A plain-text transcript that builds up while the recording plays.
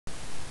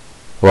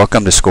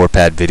Welcome to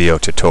ScorePAD video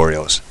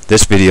tutorials.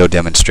 This video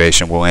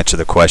demonstration will answer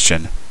the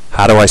question,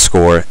 how do I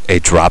score a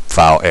drop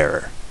file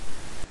error?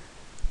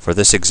 For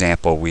this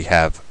example, we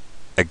have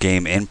a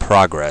game in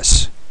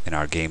progress in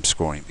our game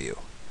scoring view.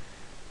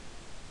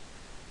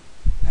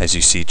 As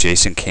you see,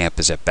 Jason Camp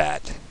is at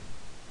bat.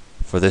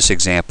 For this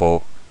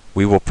example,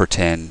 we will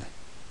pretend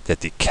that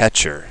the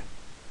catcher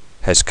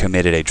has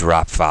committed a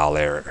drop file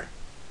error.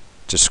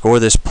 To score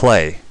this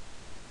play,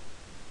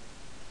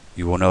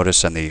 you will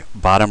notice on the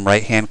bottom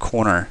right hand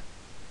corner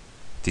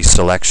the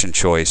selection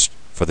choice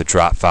for the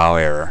drop file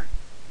error.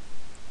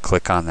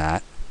 Click on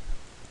that,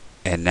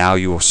 and now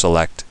you will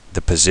select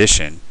the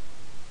position.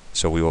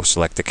 So we will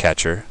select the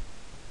catcher,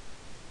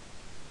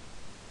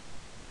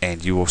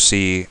 and you will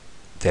see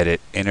that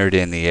it entered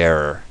in the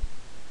error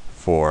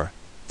for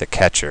the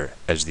catcher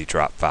as the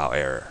drop file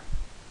error.